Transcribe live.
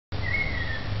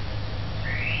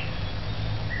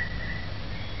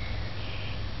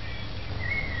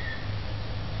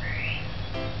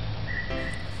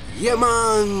Yeah,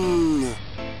 man!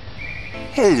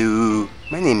 Hello,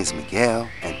 my name is Miguel,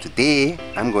 and today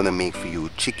I'm gonna make for you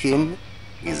chicken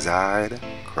gizzard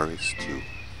curry stew.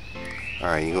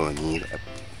 Alright, you're gonna need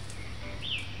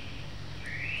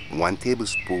 1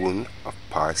 tablespoon of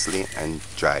parsley and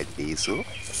dried basil,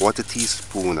 1/4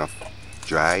 teaspoon of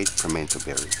dried pimento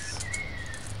berries,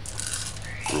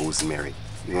 rosemary.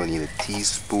 You're gonna need a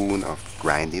teaspoon of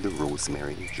grinded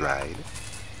rosemary, dried.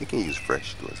 You can use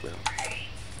fresh too as well.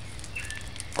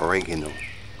 Oregano.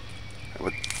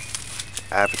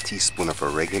 I have a teaspoon of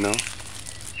oregano,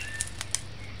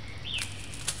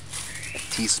 a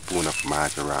teaspoon of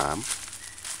marjoram,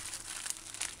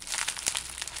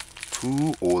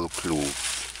 2 whole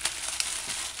cloves,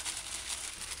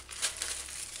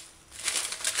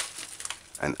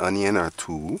 an onion or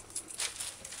 2,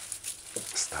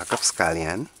 a stalk of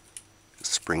scallion, a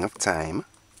sprig of thyme,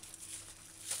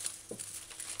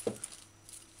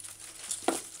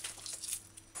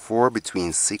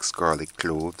 between 6 garlic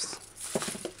cloves,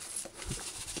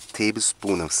 a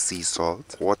tablespoon of sea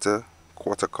salt, quarter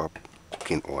cup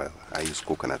cooking oil. I use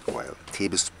coconut oil,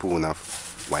 tablespoon of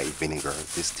white vinegar,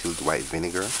 distilled white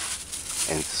vinegar,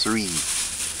 and 3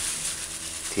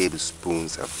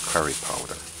 tablespoons of curry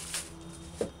powder.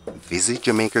 Visit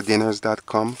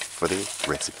JamaicaDinners.com for the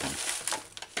recipe.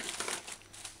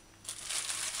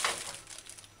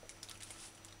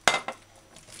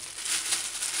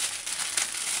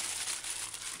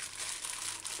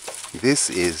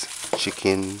 This is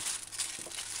chicken's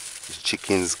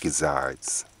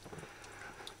gizzards.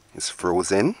 It's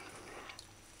frozen,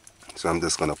 so I'm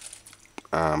just gonna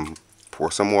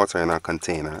pour some water in a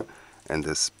container and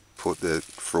just put the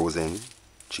frozen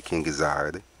chicken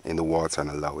gizzard in the water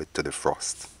and allow it to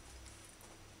defrost.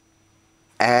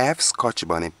 I have Scotch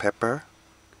bonnet pepper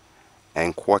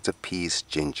and 1/4 piece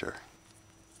ginger.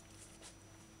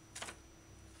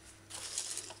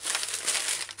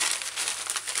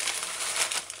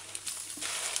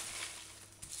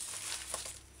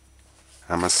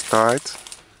 I'm going to start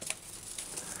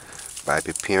by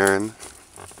preparing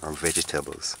our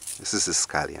vegetables. This is the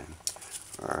scallion.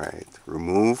 Alright,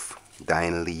 remove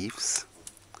dying leaves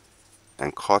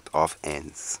and cut off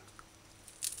ends.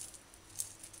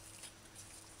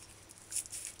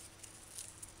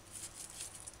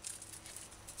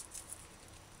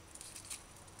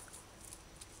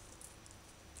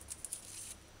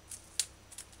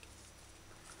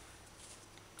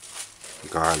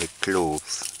 Garlic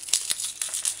cloves.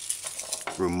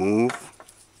 Remove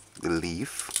the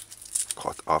leaf,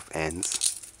 cut off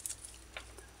ends,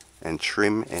 and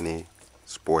trim any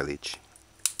spoilage.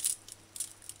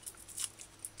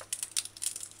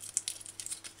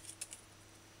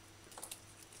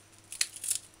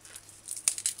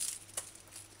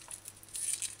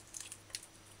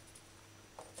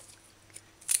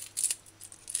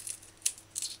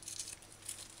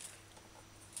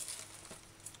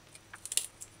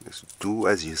 Just do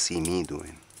as you see me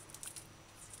doing.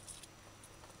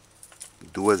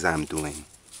 Do as I'm doing.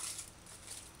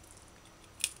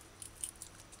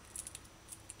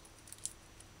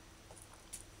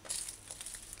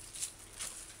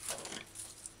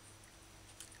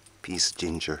 Piece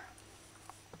ginger.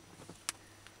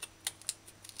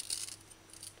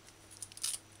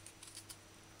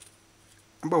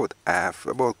 About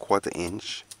 1/4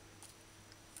 inch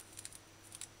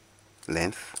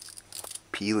length.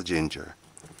 Peel ginger.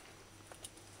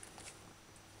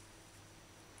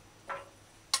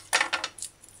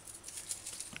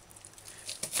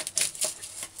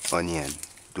 Onion.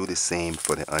 Do the same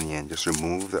for the onion. Just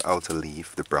remove the outer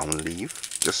leaf, the brown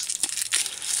leaf. Just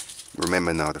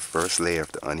remember now, the first layer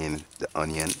of the onion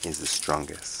is the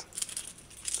strongest.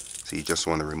 So you just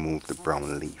want to remove the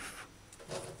brown leaf.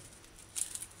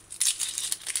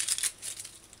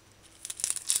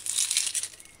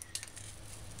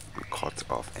 And cut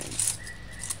off ends.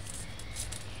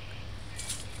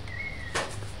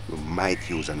 We might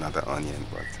use another onion,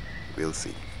 but we'll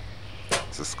see.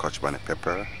 It's a Scotch bonnet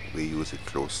pepper. We use it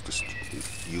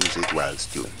use it while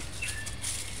stewing.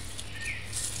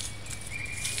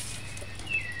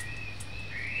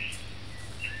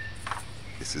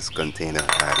 This is container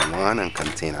add 1 and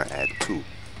container add 2.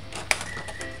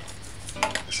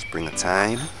 Spring of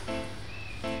thyme.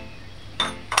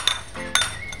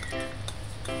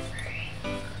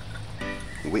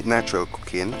 With natural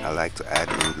cooking, I like to add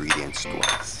ingredients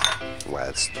twice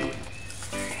while stewing.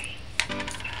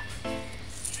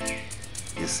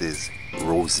 This is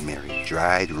rosemary,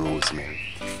 dried rosemary.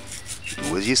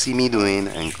 Do as you see me doing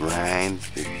and grind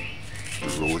the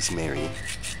rosemary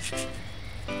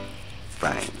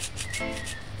fine.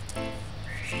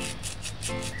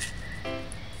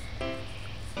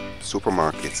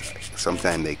 supermarkets,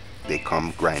 sometimes they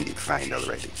come grinded fine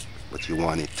already, but you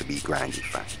want it to be grinded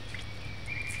fine.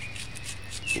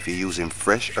 If you're using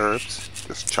fresh herbs,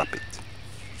 just chop it,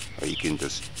 or you can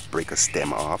just break a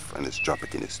stem off and just drop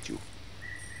it in the stew.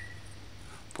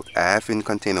 Put half in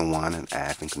container 1 and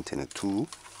half in container 2.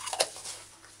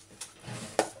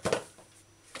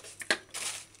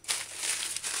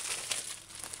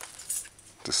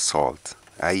 The salt,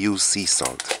 I use sea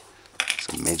salt,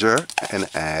 so measure and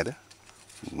add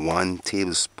 1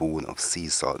 tablespoon of sea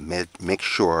salt. Make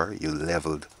sure you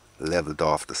leveled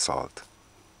off the salt.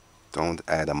 Don't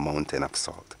add a mountain of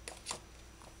salt.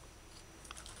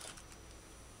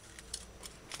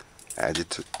 Add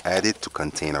it to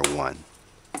container 1.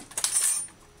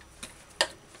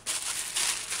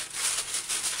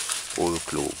 Whole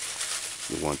clove.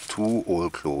 You want 2 whole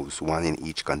cloves, 1 in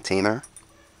each container.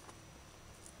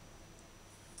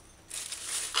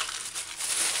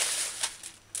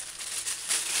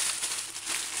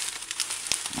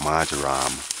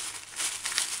 Marjoram.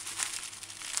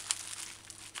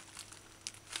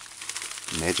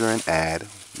 Measure and add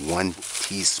 1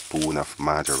 teaspoon of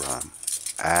marjoram,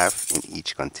 half in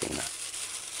each container.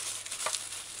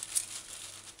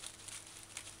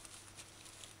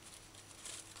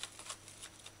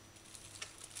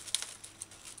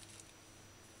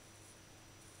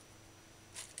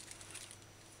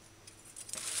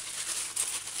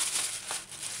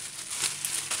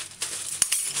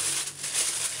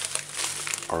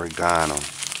 Oregano,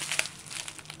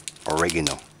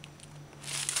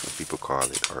 what people call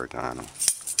it, oregano.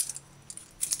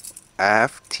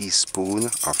 Half teaspoon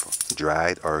of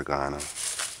dried oregano,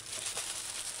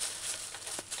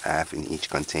 half in each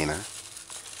container.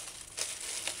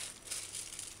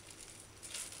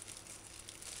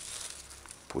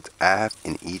 Put half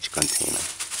in each container.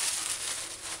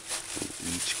 In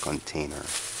each container.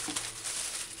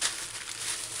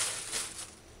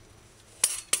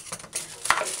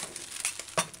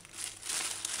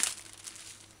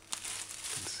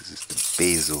 This is the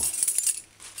basil.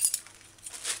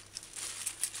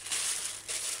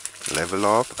 Level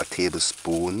off a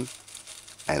tablespoon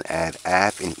and add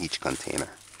half in each container.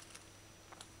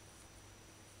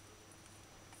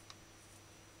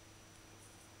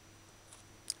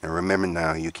 And remember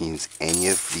now, you can use any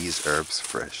of these herbs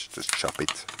fresh. Just chop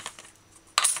it.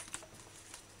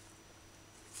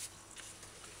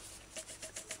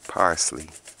 Parsley.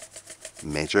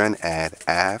 Measure and add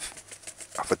half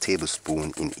of a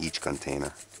tablespoon in each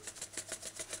container.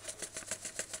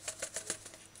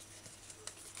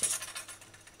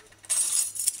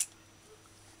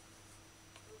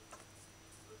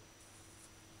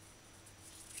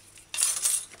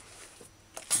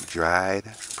 Dried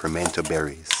pimento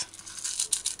berries.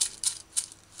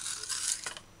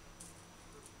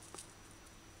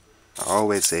 I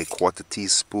always say 1/4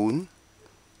 teaspoon.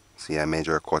 See, I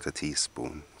measure 1/4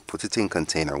 teaspoon. Put it in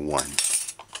container 1.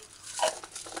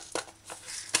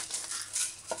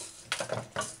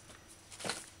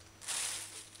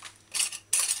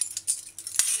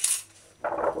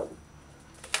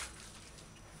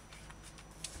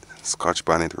 Scotch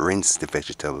bonnet, rinse the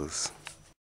vegetables.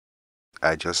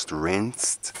 I just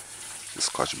rinsed the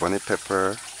Scotch bonnet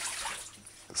pepper,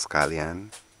 the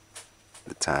scallion,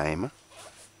 the thyme,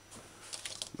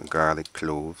 the garlic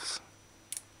cloves.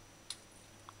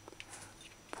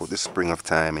 Put the spring of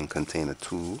thyme in container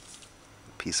 2,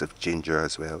 a piece of ginger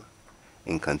as well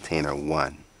in container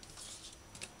 1.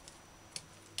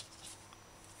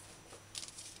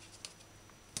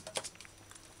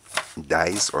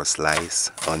 Dice or slice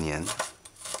onion.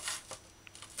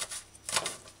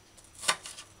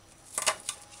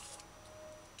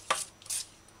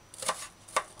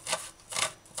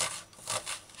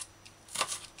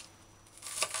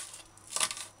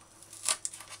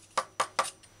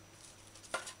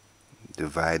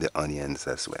 Divide the onions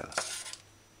as well.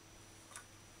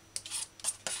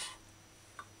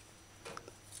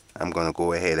 I'm going to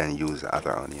go ahead and use the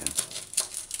other onion.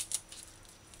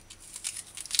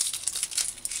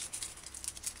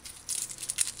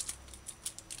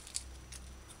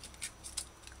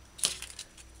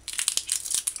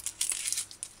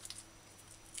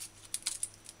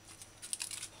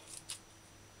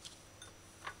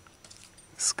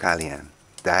 Scallion.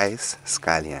 Dice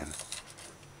scallion.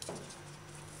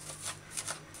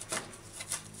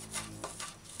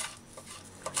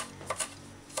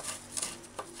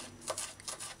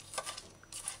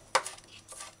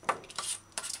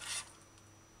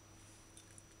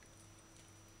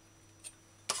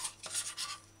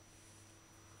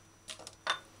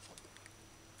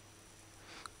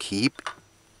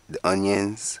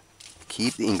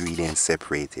 Keep the ingredients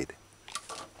separated.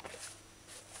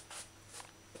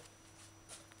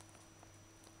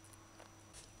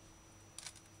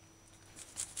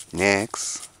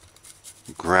 Next,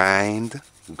 grind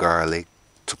garlic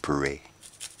to puree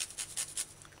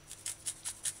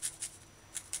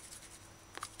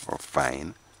or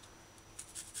fine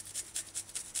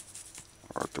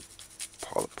or to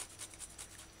pulp.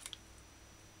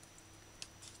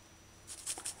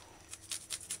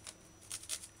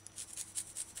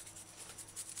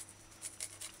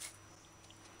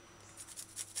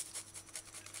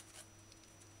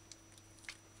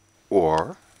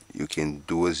 Or you can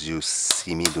do as you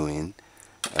see me doing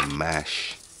and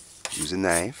mash. Use a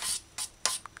knife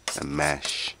and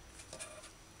mash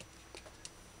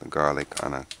the garlic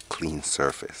on a clean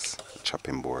surface, a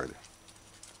chopping board.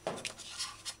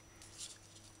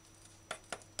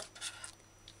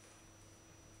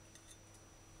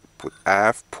 Put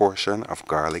half portion of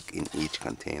garlic in each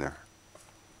container.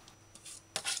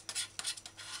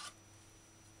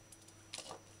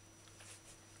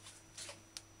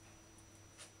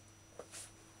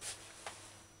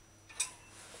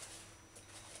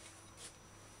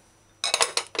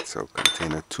 So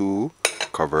container 2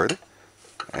 covered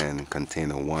and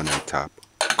container 1 on top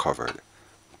covered.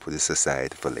 Put this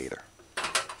aside for later.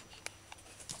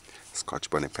 Scotch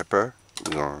bonnet pepper,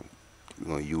 we're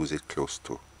gonna use it close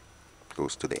to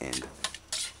the end.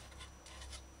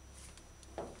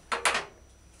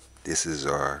 This is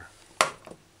our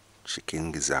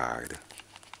chicken gizzard.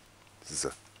 This is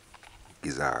a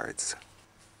gizzards.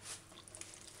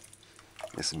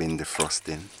 It's been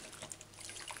defrosting.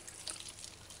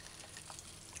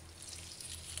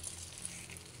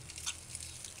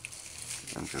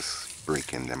 I'm just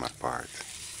breaking them apart.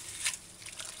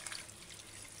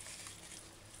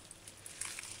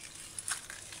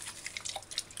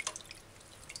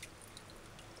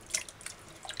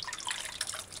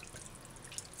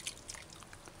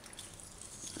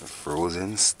 They're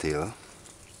frozen still.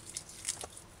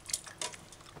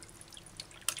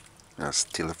 They're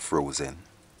still frozen.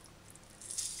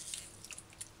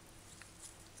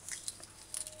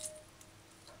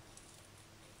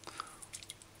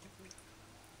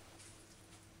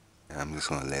 I'm just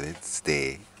gonna let it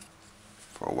stay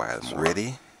for a while more.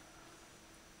 Ready?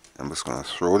 I'm just gonna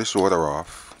throw this water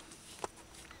off.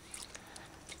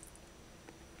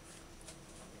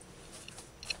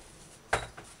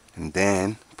 And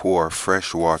then pour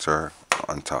fresh water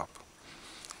on top.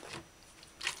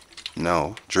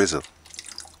 Now drizzle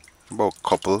about a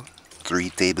couple, 3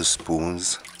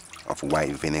 tablespoons of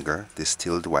white vinegar,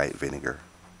 distilled white vinegar.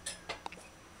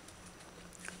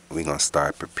 We're gonna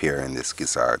start preparing this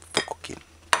gizzard for cooking.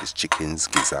 This chicken's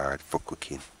gizzard for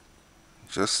cooking.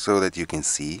 Just so that you can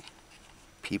see,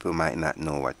 people might not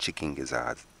know what chicken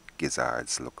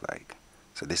gizzards look like.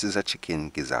 So this is a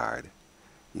chicken gizzard.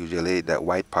 Usually that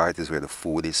white part is where the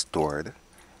food is stored,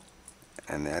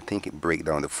 and I think it breaks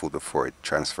down the food before it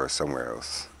transfers somewhere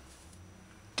else.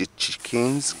 The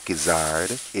chicken's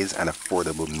gizzard is an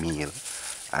affordable meal.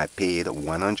 I paid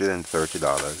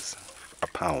 $130 a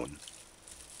pound.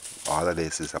 All of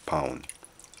this is a pound.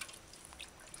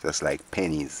 Just like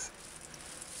pennies.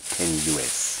 Penny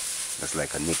US. That's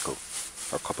like a nickel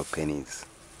or a couple pennies.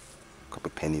 A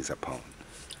couple pennies a pound.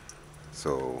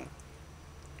 So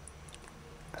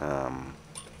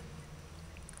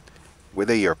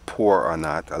whether you're poor or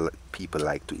not, people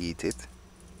like to eat it.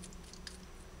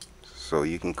 So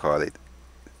you can call it,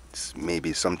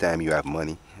 maybe sometime you have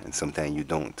money and sometime you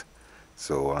don't.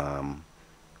 So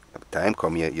if time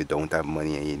comes you don't have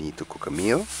money and you need to cook a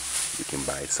meal, you can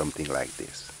buy something like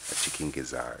this, a chicken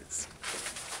gizzards.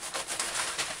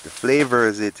 The flavor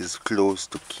of it is close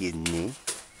to kidney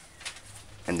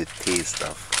and the taste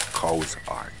of cow's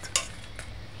heart.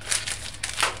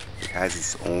 It has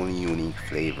its own unique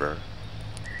flavor.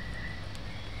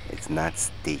 It's not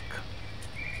steak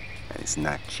and it's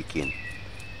not chicken.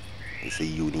 It's a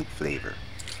unique flavor.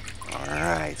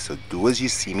 Alright, so do as you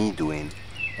see me doing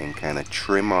and kind of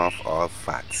trim off all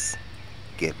fats.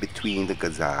 Get between the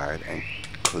gizzard and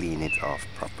clean it off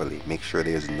properly. Make sure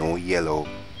there's no yellow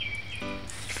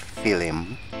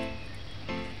film.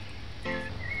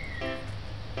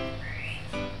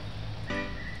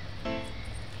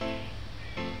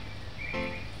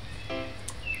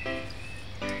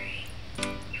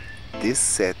 This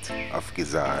set of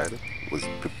gizzard was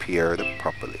prepared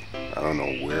properly. I don't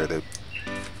know where the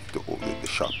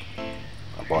shop.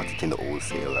 I bought it in the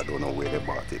wholesale. I don't know where they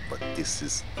bought it, but this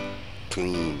is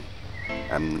clean.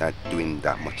 I'm not doing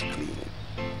that much cleaning.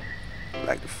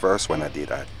 Like the first one I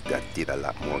did a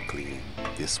lot more cleaning.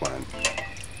 This one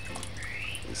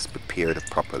is prepared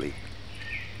properly.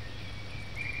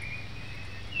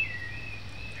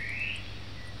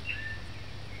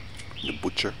 The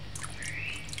butcher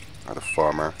or the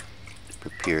farmer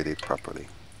prepared it properly.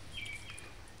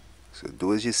 So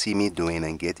do as you see me doing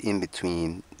and get in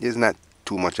between. There's not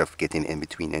too much of getting in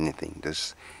between anything.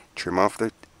 Just trim off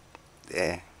the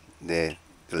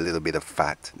little bit of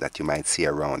fat that you might see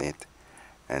around it,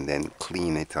 and then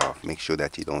clean it off. Make sure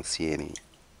that you don't see any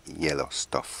yellow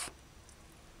stuff.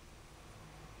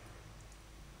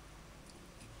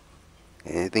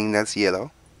 Anything that's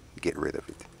yellow, get rid of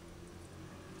it.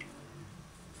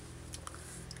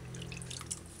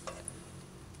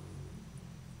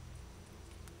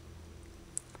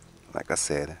 Like I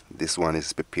said, this one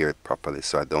is prepared properly,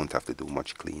 so I don't have to do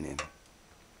much cleaning.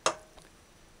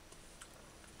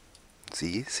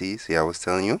 See, I was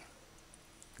telling you?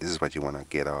 This is what you want to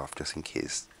get off, just in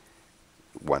case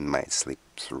one might slip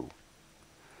through.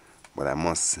 But I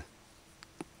must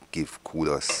give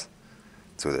kudos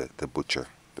to the butcher.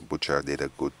 The butcher did a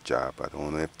good job. I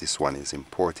don't know if this one is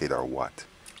imported or what.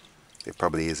 It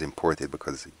probably is imported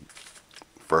because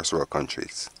first world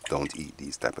countries don't eat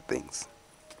these type of things.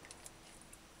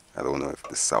 I don't know if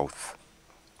the South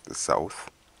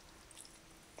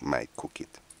might cook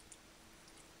it.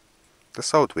 The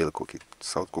South will cook it. The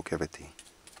South cook everything.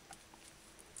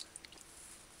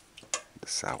 The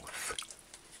South.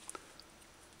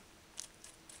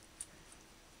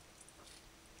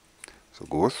 So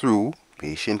go through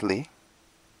patiently.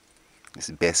 It's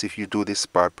best if you do this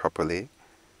part properly,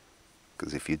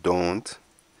 because if you don't,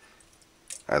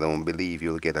 I don't believe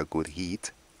you'll get a good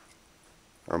heat.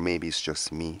 Or maybe it's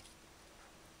just me.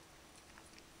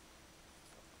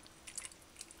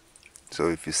 So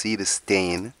if you see the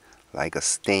stain, like a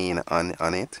stain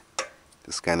on it,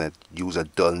 just kind of use a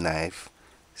dull knife.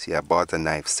 See, I bought a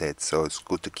knife set, so it's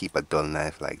good to keep a dull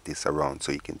knife like this around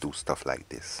so you can do stuff like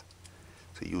this.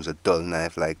 So use a dull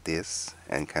knife like this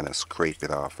and kind of scrape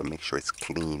it off and make sure it's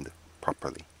cleaned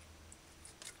properly.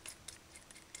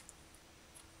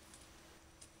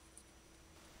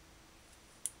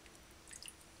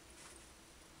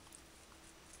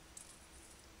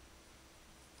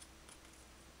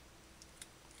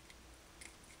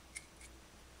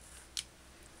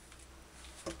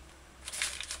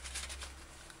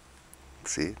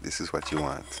 See, this is what you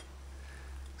want.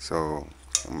 So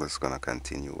I'm just gonna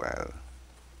continue while.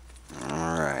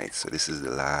 Alright, so this is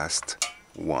the last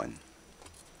one.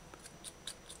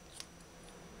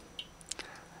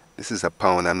 This is a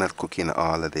pound. I'm not cooking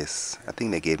all of this. I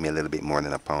think they gave me a little bit more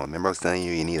than a pound. Remember I was telling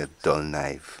you need a dull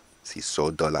knife. See,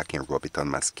 so dull I can rub it on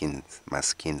my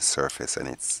skin surface, and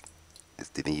it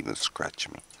didn't even scratch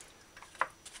me.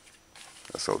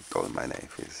 That's how dull my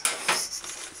knife is.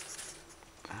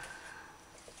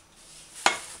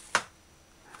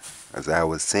 As I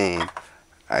was saying,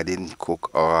 I didn't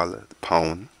cook all the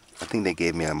pound. I think they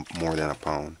gave me more than a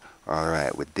pound.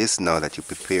 Alright, with this now that you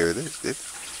prepared it,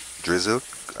 drizzle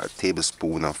a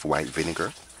tablespoon of white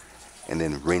vinegar and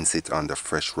then rinse it under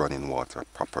fresh running water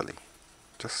properly.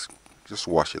 Just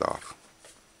wash it off.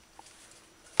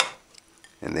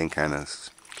 And then kind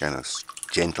of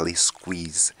gently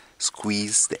squeeze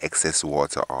the excess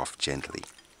water off gently.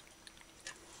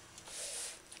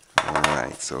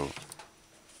 Alright, so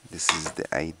this is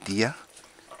the idea,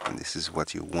 and this is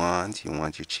what you want. You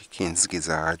want your chicken's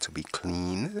gizzard to be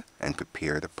cleaned and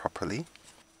prepared properly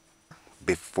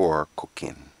before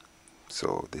cooking.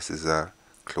 So this is a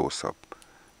close-up.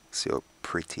 See how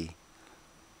pretty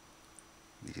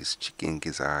this chicken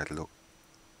gizzard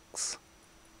looks.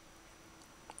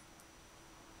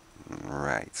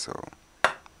 Right, so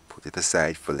put it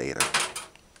aside for later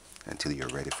until you're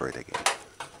ready for it again.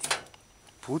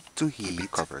 Put to heat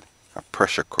covered. A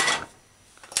pressure cooker.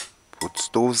 Put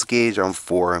stove's gauge on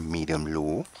 4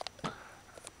 medium-low.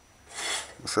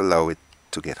 Just allow it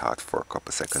to get hot for a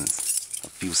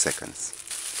few seconds.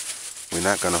 We're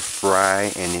not gonna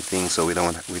fry anything, so we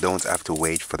don't have to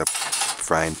wait for the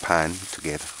frying pan to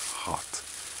get hot.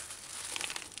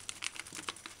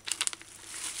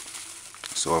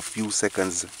 So a few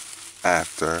seconds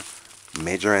after,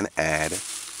 measure and add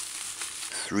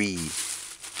 3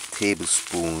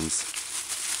 tablespoons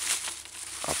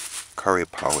of curry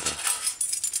powder.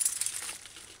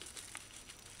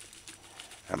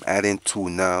 I'm adding 2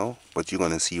 now, but you're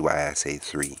going to see why I say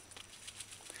 3.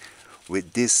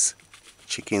 With this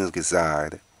chicken's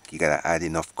gizzard, you got to add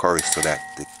enough curry so that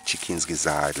the chicken's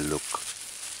gizzard look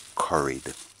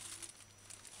curried.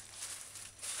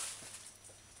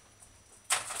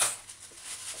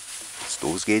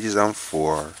 Stove gauge is on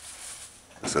 4.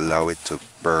 Just allow it to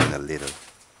burn a little.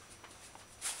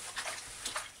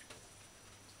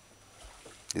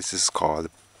 This is called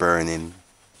burning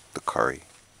the curry.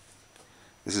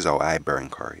 This is how I burn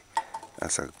curry.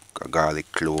 That's a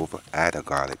garlic clove. Add a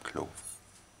garlic clove.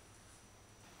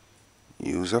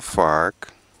 Use a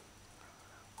fork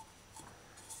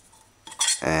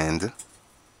and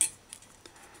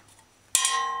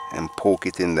poke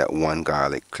it in that one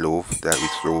garlic clove that we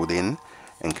throwed in,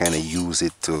 and kind of use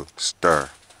it to stir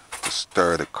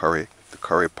the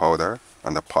curry powder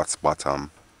on the pot's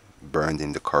bottom, burned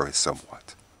in the curry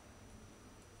somewhat.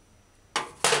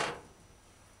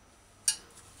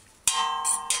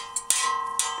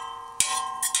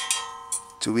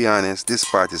 To be honest, this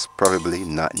part is probably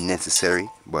not necessary,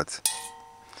 but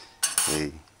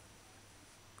hey,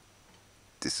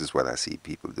 this is what I see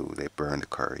people do. They burn the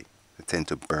curry. They tend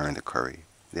to burn the curry.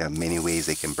 There are many ways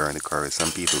they can burn the curry. Some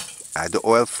people add the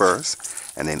oil first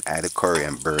and then add the curry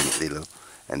and burn it little,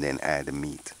 and then add the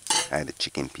meat, add the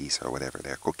chicken piece or whatever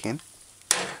they're cooking.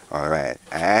 Alright,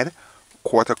 add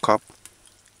quarter cup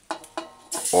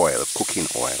oil, cooking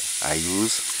oil. I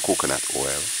use coconut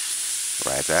oil.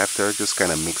 Right after, just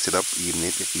kind of mix it up, even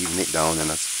it down on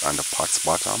the pot's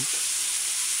bottom,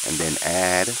 and then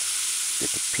add the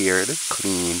prepared,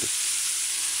 cleaned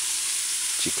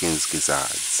chicken's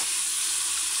gizzards,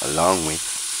 along with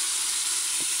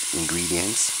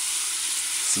ingredients,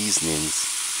 seasonings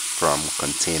from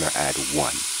container add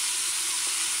 1.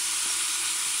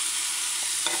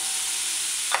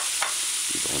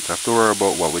 You don't have to worry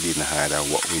about what we didn't add or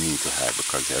what we need to add,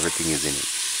 because everything is in it.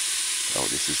 Oh,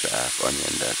 this is the half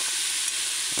onion that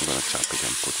I'm going to chop it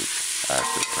and put it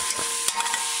after pressure.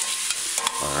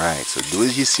 Alright, so do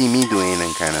as you see me doing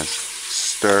and kind of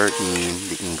stir in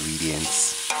the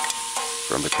ingredients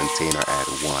from the container add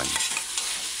 1.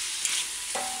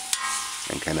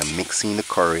 And kind of mixing the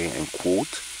curry and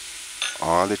coat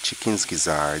all the chicken's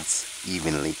gizzards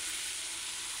evenly.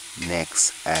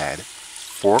 Next, add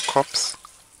 4 cups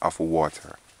of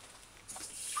water.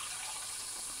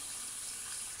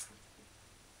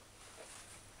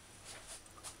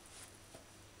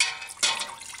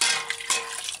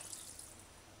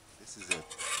 This is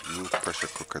a new pressure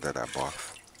cooker that I bought.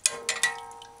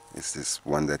 It's this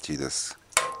one that you just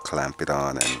clamp it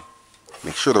on and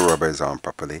make sure the rubber is on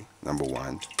properly. Number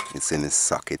 1, it's in its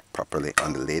socket properly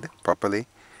on the lid properly,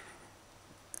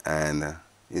 and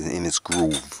in its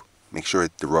groove. Make sure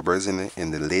the rubber is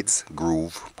in the lid's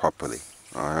groove properly.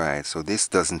 Alright, so this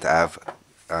doesn't have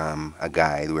a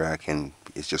guide where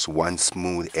it's just one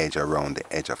smooth edge around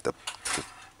the edge of the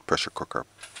pressure cooker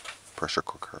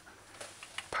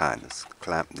pan. Just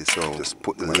clamp this over, just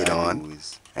put the lid on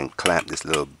and clamp this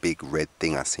little big red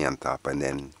thing I see on top, and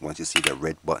then once you see the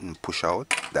red button push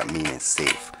out, that means it's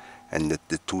safe. And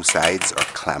the 2 sides are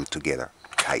clamped together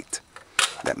tight.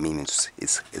 That means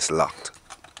it's locked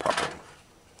properly.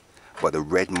 But the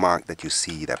red mark that you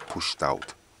see that pushed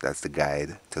out, that's the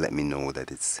guide to let me know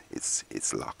that it's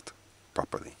locked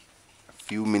properly. A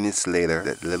few minutes later,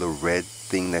 that little red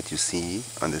thing that you see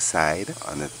on the side,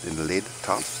 in the lid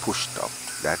top, pushed up.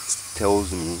 That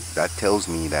tells me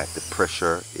that the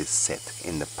pressure is set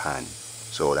in the pan.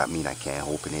 So that means I can't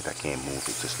open it, I can't move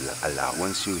it, just allow.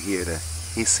 Once you hear the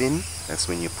hissing, that's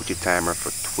when you put your timer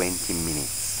for 20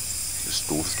 minutes. The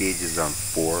stove gauge is on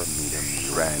 4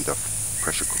 medium brand of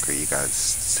pressure cooker. You gotta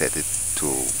set it to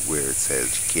where it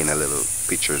says chicken, a little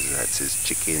picture that says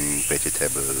chicken,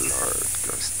 vegetable, and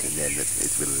then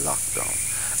it will lock down.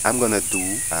 I'm gonna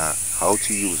do how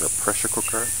to use a pressure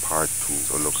cooker part 2,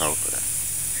 so look out for that.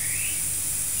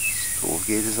 Stove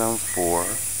gauge is on 4.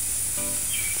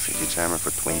 Set your timer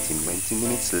for 20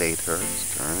 minutes later.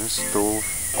 Turn the stove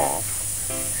off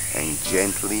and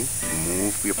gently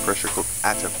move your pressure cooker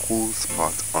at a cool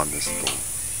spot on the stove.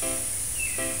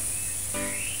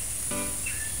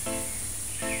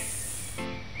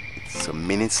 Some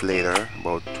minutes later,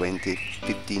 about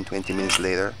 15-20 minutes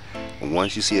later, and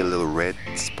once you see a little red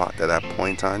spot that I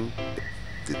point on,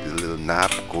 the little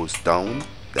knob goes down,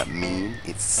 that means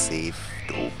it's safe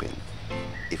to open.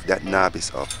 If that knob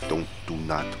is up, do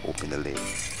not open the lid.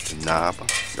 The knob,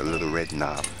 the little red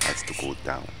knob, has to go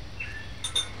down.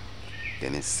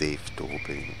 Then it's safe to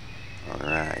open it.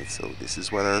 Alright, so this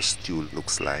is what our stew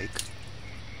looks like.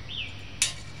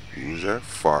 Use a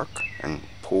fork and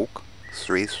poke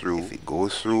straight through. If it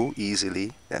goes through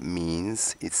easily, that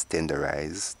means it's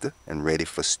tenderized and ready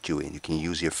for stewing. You can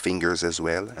use your fingers as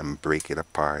well and break it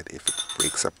apart. If it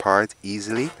breaks apart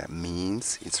easily, that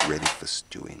means it's ready for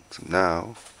stewing. So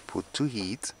now put to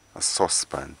heat a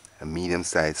saucepan, a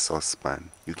medium-sized saucepan.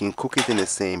 You can cook it in the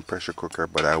same pressure cooker,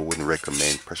 but I wouldn't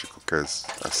recommend. Pressure cookers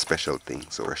are a special thing.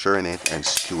 So pressure in it and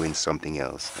stew in something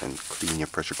else, and clean your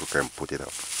pressure cooker and put it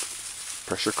up.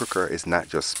 Pressure cooker is not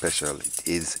just special, it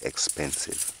is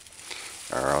expensive.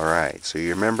 Alright, so you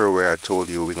remember where I told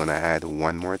you we're going to add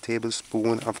 1 more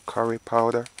tablespoon of curry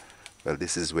powder? Well,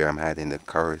 this is where I'm adding the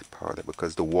curry powder,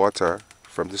 because the water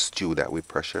from the stew that we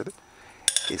pressured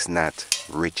is not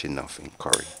rich enough in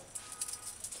curry,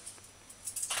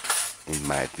 in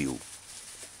my view,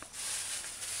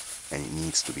 and it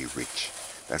needs to be rich.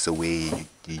 That's the way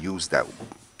you use that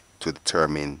to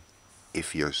determine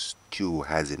if your stew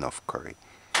has enough curry.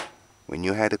 When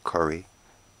you add the curry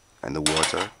and the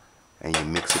water and you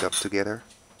mix it up together,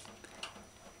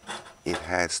 it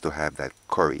has to have that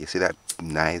curry. You see that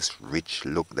nice rich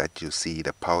look that you see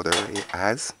the powder it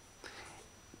has?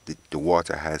 The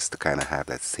water has to kind of have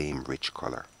that same rich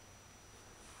color.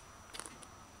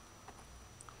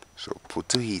 So put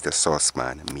to heat a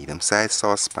saucepan, a medium-sized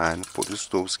saucepan, put the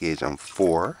stove gauge on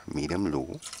 4,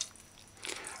 medium-low.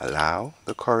 Allow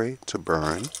the curry to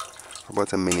burn for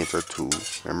about a minute or two.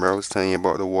 Remember I was telling you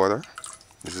about the water?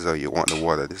 This is how you want the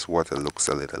water. This water looks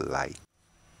a little light.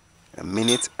 A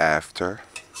minute after,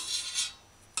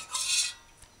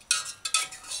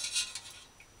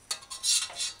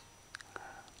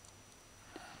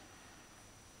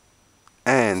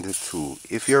 and two,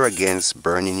 if you're against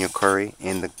burning your curry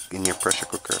in your pressure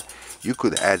cooker, you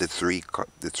could add the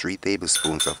 3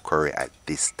 tablespoons of curry at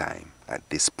this time, at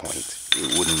this point.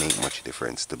 It wouldn't make much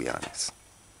difference, to be honest.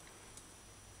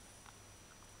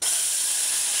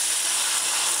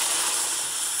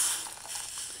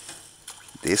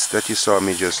 This that you saw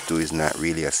me just do is not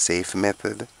really a safe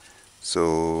method,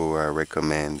 so I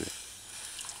recommend.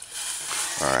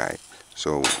 Alright,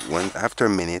 so after a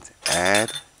minute,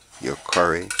 add your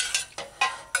curry,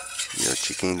 your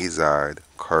chicken gizzard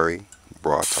curry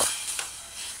broth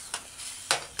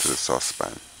to the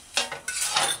saucepan.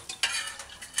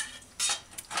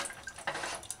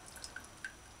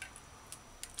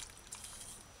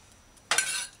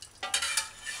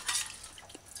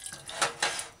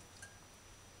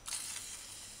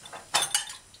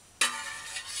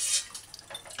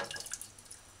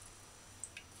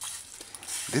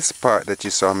 This part that you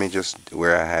saw me just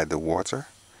where I had the water,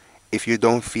 if you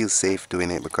don't feel safe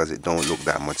doing it because it don't look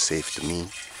that much safe to me,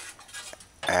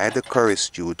 add the curry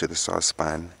stew to the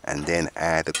saucepan and then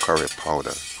add the curry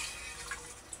powder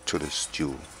to the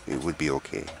stew. It would be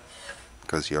okay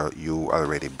because you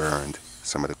already burned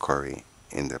some of the curry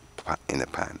in the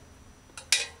pan.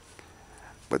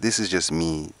 But this is just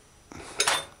me.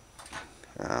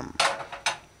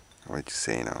 What you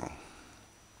say now?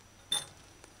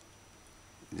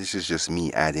 This is just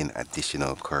me adding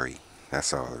additional curry.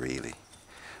 That's all really.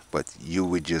 But you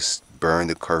would just burn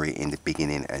the curry in the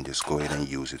beginning and just go ahead and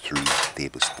use the 3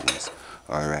 tablespoons.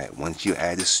 Alright, once you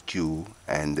add the stew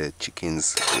and the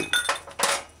chickens,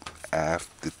 the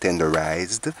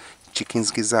tenderized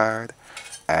chicken's gizzard,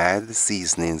 add the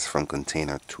seasonings from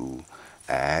container 2.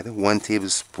 Add 1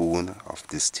 tablespoon of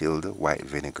distilled white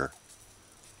vinegar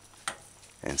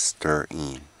and stir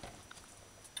in.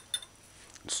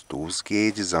 Stove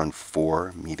gauge is on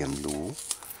 4, medium-low.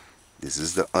 This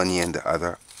is the onion, the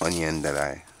other onion that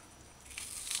I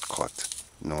cut.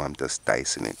 No, I'm just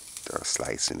dicing it or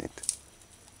slicing it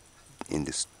in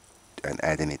this and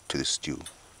adding it to the stew.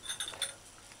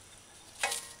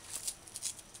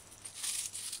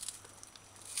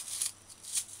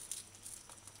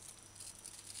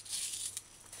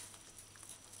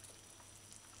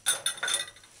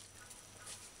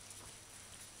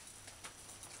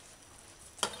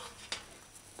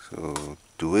 So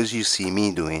do as you see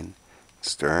me doing.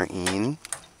 Stir in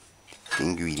the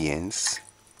ingredients.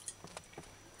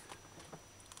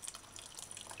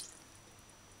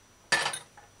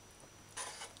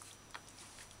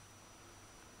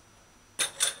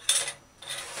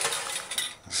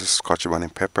 This is Scotch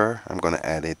bonnet pepper. I'm gonna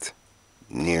add it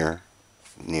near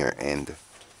end.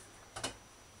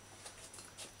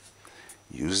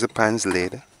 Use the pan's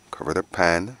lid. Cover the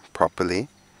pan properly.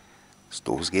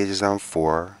 Stove gauge is on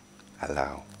 4.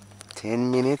 Allow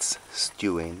 10 minutes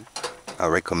stewing. I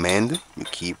recommend you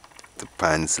keep the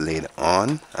pan's lid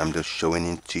on. I'm just showing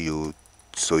it to you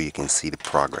so you can see the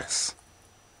progress.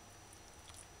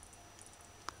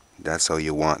 That's how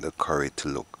you want the curry to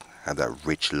look. Have that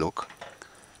rich look.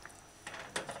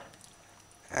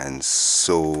 And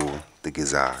so the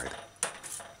gizzard,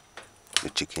 the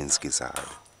chicken's gizzard.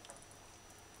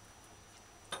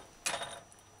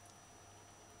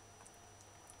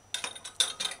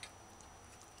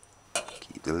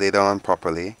 Keep the lid on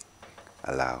properly.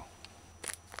 Allow.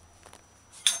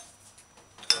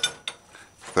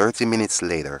 30 minutes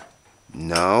later.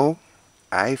 Now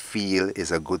I feel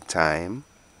is a good time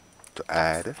to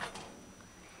add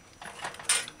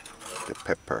the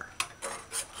pepper.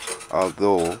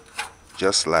 Although,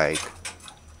 just like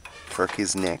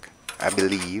turkey's neck, I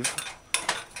believe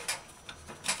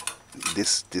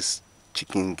this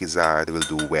chicken gizzard will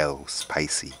do well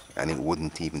spicy, and it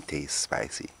wouldn't even taste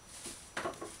spicy.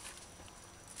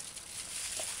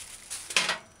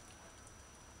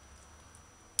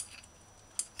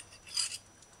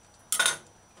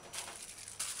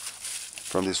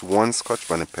 From this one Scotch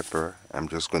bonnet pepper, I'm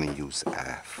just going to use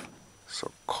half.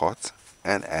 So cut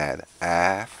and add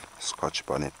half Scotch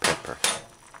bonnet pepper.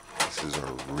 This is a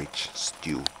rich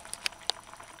stew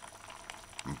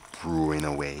brewing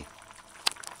away.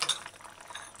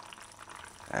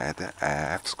 Add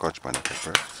half Scotch bonnet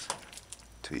pepper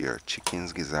to your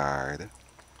chicken's gizzard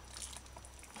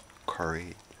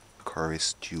curry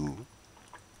stew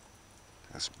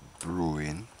that's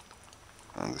brewing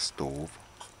on the stove.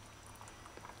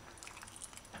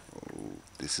 Oh,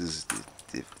 this is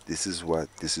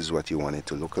what you want it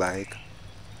to look like.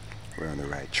 We're on the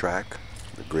right track.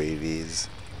 The gravy is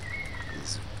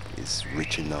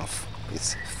rich enough.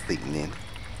 It's thickening.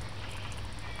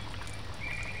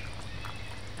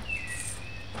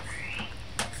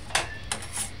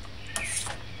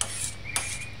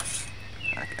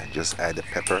 I just add the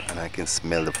pepper and I can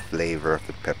smell the flavor of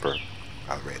the pepper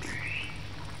already.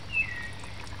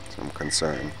 So I'm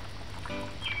concerned.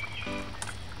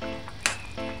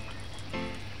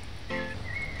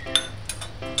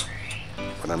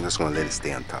 But I'm just going to let it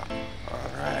stay on top.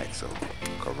 Alright, so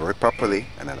cover it properly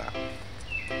and allow.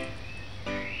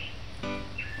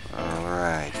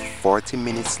 Alright, 40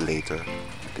 minutes later,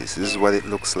 this is what it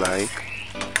looks like.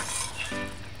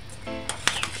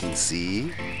 You can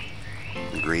see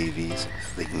the gravy's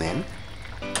thickening.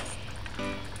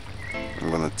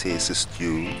 I'm going to taste the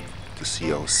stew to see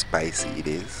how spicy it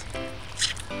is.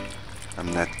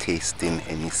 I'm not tasting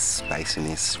any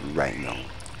spiciness right now.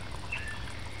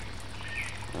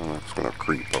 Oh, it's going to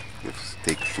creep up. If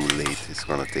it takes too late, it's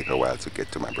going to take a while to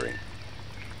get to my brain.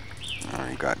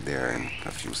 I got there in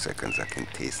a few seconds. I can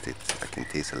taste it. I can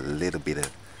taste a little bit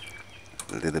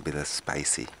of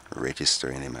spicy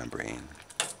registering in my brain.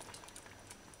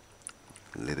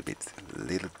 A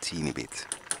little teeny bit.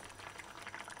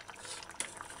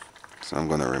 So I'm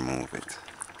going to remove it.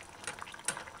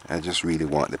 I just really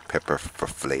want the pepper for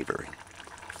flavoring.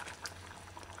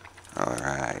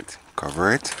 Alright,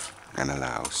 cover it and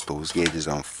allow. Stove gauge is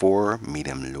on 4,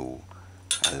 medium low.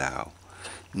 Allow.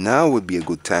 Now would be a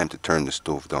good time to turn the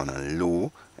stove down on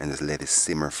low and just let it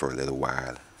simmer for a little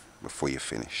while before you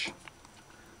finish.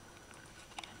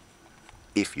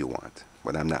 If you want,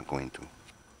 but I'm not going to.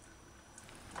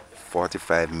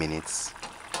 45 minutes.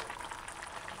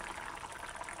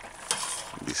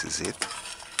 This is it.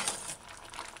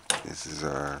 This is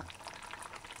our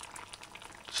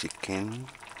chicken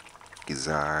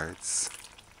gizzards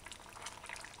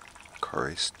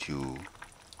curry stew.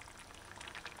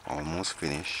 Almost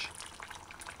finished.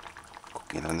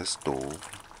 Cooking on the stove.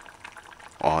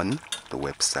 On the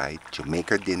website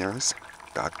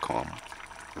jamaicadinners.com.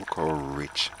 Look how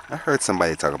rich. I heard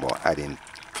somebody talk about adding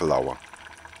flour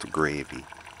to gravy,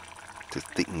 to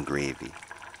thicken gravy.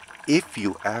 If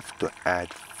you have to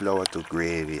add flour to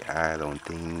gravy, I don't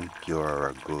think you're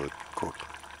a good cook.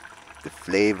 The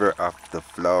flavor of the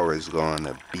flour is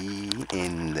gonna be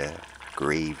in the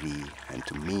gravy, and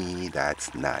to me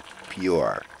that's not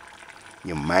pure.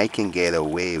 You might can get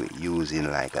away with using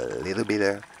like a little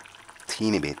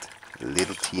teeny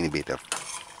bit of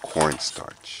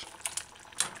cornstarch.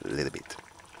 A little bit,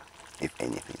 if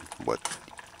anything, but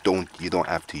you don't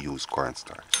have to use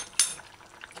cornstarch.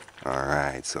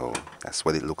 Alright, so that's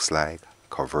what it looks like.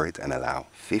 Cover it and allow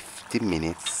 50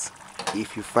 minutes.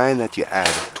 If you find that you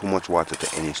add too much water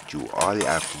to any stew, all you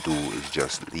have to do is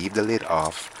just leave the lid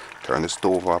off, turn the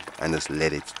stove up, and just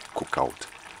let it cook out.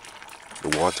 The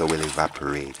water will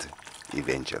evaporate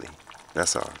eventually.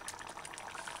 That's all.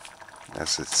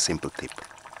 That's a simple tip.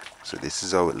 So this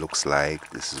is how it looks like.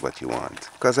 This is what you want.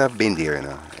 Because I've been there, you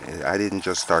know. I didn't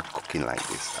just start cooking like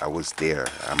this. I was there.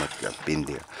 I've been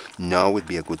there. Now would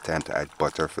be a good time to add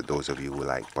butter for those of you who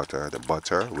like butter. The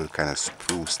butter will kind of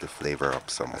spruce the flavor up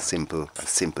some. A simple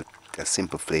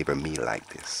flavor meal like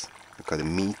this. Because the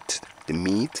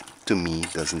meat to me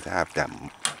doesn't have that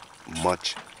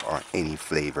much or any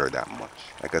flavor that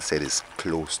much. Like I said, it's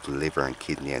close to liver and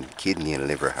kidney and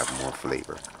liver have more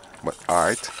flavor. But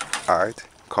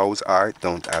cow's heart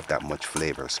don't have that much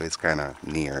flavor, so it's kind of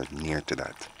near to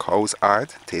that. Cow's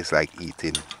heart tastes like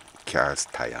eating car's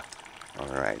tire.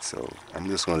 Alright, so I'm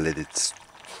just going to let it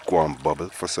go on bubble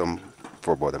for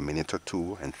about a minute or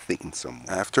two and thicken some.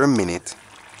 After a minute,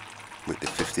 with the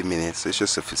 50 minutes, it's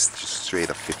just straight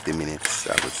up 50 minutes,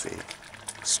 I would say,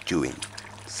 stewing.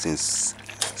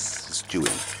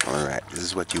 Alright, this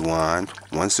is what you want.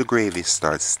 Once the gravy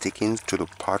starts sticking to the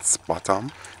pot's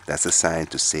bottom, that's a sign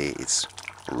to say it's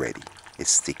ready.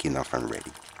 It's thick enough and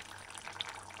ready.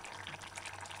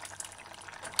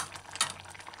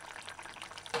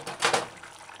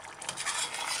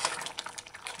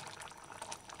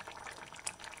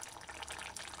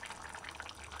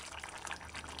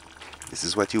 This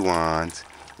is what you want.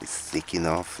 It's thick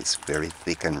enough. It's very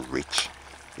thick and rich.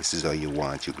 This is how you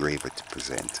want your gravy to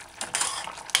present.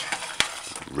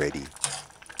 Ready.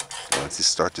 Once it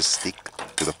starts to stick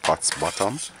to the pot's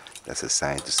bottom, that's a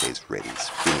sign to say it's ready. It's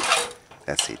finished.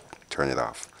 That's it. Turn it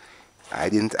off. I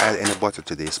didn't add any butter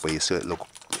to this, but you see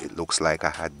it looks like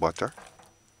I had butter.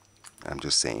 I'm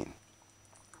just saying.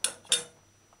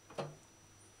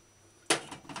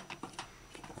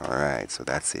 Alright, so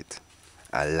that's it.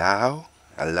 Allow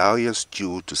your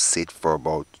stew to sit for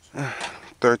about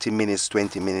 30 minutes,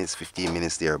 20 minutes, 15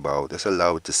 minutes thereabout. Just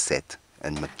allow it to set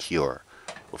and mature.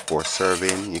 Before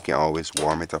serving, you can always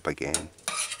warm it up again.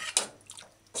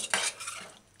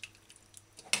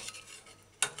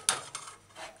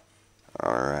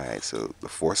 Alright, so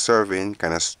before serving,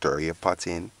 kind of stir your pot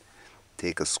in.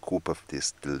 Take a scoop of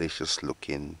this delicious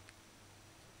looking,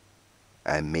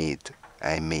 I made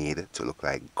to look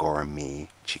like gourmet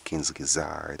chicken's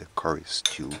gizzard curry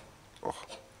stew. Oh.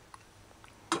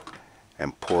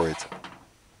 And pour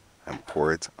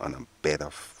it on a bed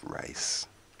of rice.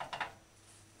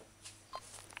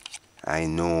 I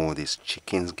know this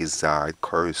chicken's gizzard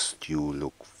curry stew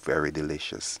look very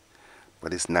delicious,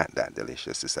 but it's not that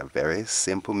delicious. It's a very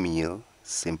simple meal,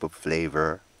 simple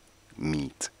flavor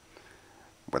meat,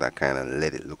 but I kind of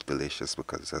let it look delicious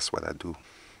because that's what I do.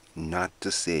 Not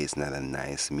to say it's not a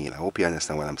nice meal. I hope you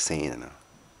understand what I'm saying, you know.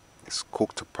 It's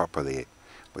cooked properly,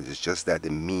 but it's just that the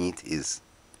meat is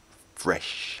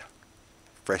fresh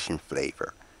in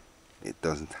flavor. It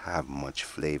doesn't have much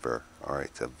flavor, or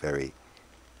it's a very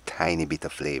tiny bit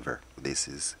of flavor. This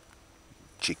is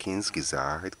chicken's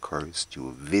gizzard curry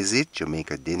stew. Visit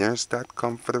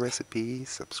JamaicaDinners.com for the recipe.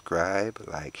 Subscribe,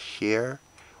 like, share.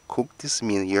 Cook this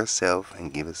meal yourself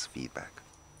and give us feedback.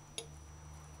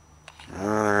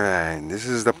 Alright, this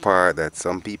is the part that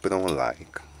some people don't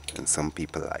like and some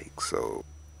people like, so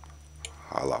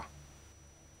holla.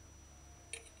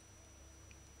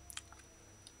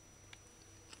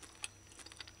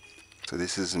 So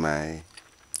this is my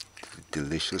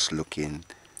delicious looking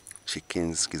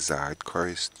chicken's gizzard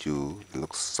curry stew. It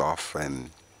looks soft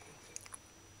and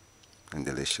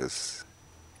delicious.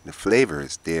 The flavor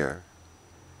is there,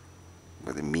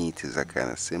 but the meat is a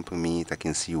kind of simple meat. I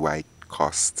can see why it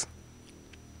cost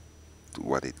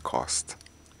what it cost.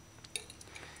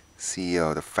 See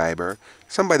the fiber.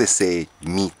 Somebody say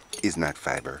meat is not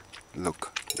fiber.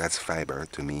 Look, that's fiber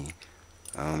to me.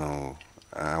 I don't know.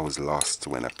 I was lost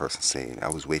when a person said. I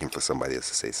was waiting for somebody else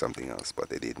to say something else, but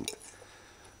they didn't.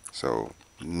 So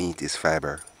meat is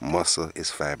fiber, muscle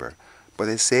is fiber. But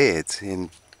they say it in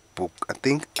book. I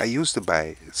think I used to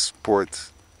buy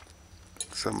sports,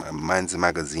 some man's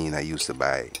magazine I used to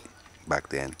buy back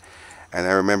then. And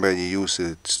I remember you used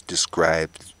to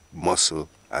describe muscle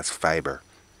as fiber.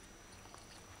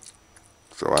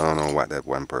 So I don't know what that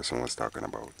one person was talking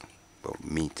about. But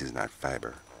meat is not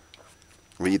fiber.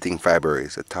 When you think fiber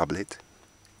is a tablet,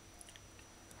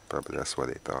 probably that's what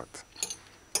they thought.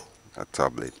 A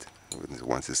tablet.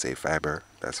 Once you say fiber,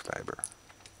 that's fiber.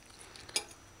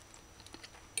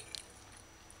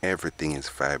 Everything is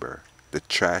fiber. The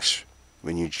trash,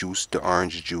 when you juice the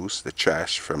orange juice, the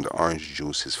trash from the orange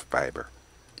juice is fiber.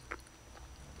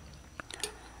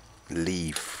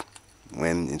 Leaf,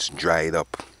 when it's dried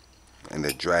up, and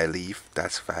the dry leaf,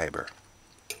 that's fiber.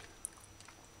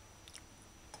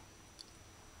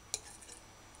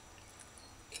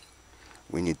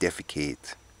 When you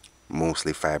defecate,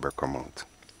 mostly fiber come out.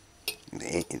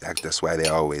 That's why they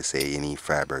always say you need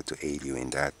fiber to aid you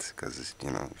in that, because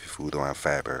you know, if your food don't have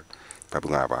fiber, you're probably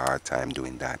gonna have a hard time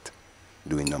doing that,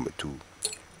 doing number 2.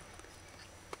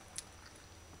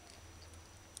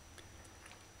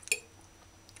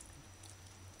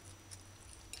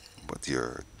 But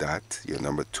your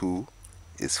number 2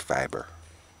 is fiber.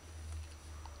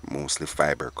 Mostly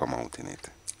fiber come out in it,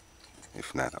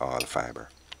 if not all fiber.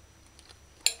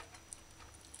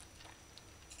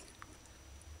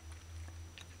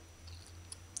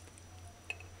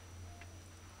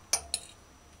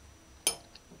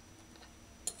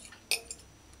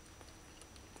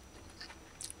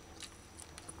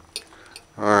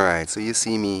 Alright, so you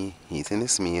see me eating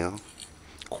this meal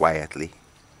quietly.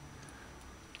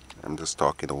 I'm just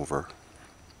talking over.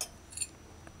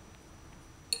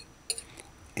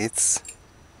 It's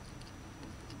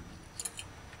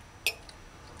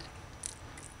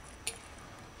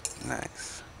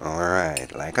nice.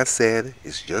 Alright, like I said,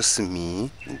 it's just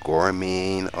me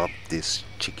gourmeting up this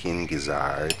chicken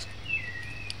gizzard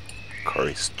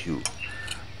curry stew.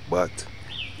 But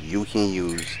you can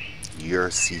use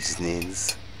your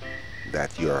seasonings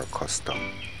that you are accustomed.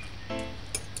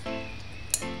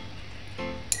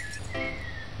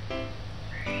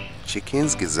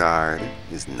 chicken's gizzard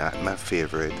is not my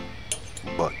favorite,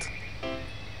 but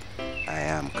I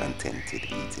am contented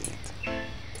eating it.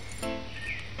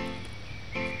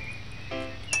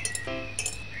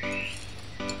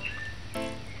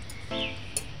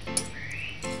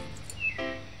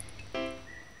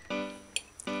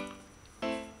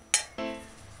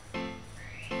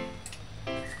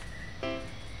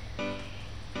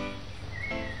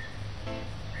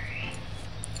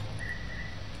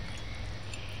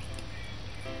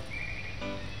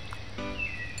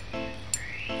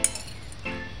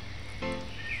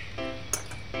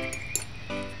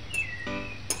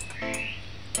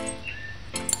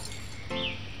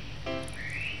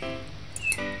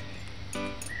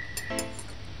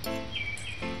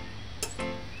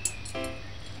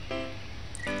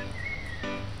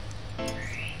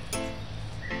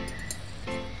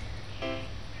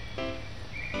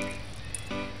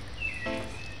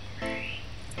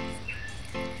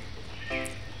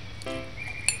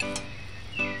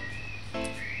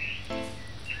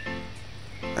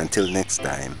 Until next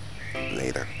time,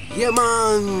 later. Yeah,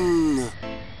 man!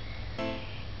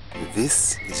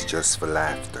 This is just for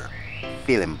laughter.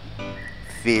 Film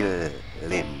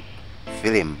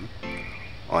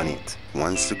on it.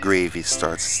 Once the gravy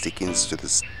starts sticking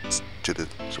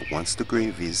once the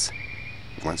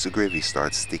gravy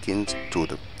starts sticking to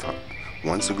the top,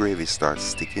 once the gravy starts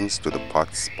sticking to the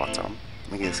pot's bottom.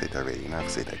 I'm gonna say it already, and I have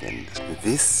to say it again.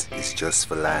 This is just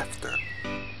for laughter.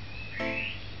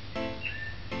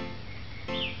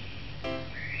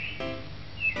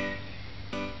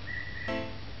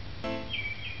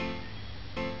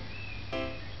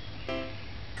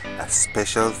 A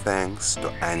special thanks to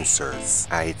Answers.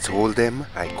 I told them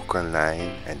I cook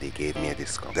online and they gave me a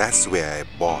discount. That's where I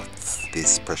bought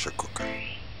this pressure cooker.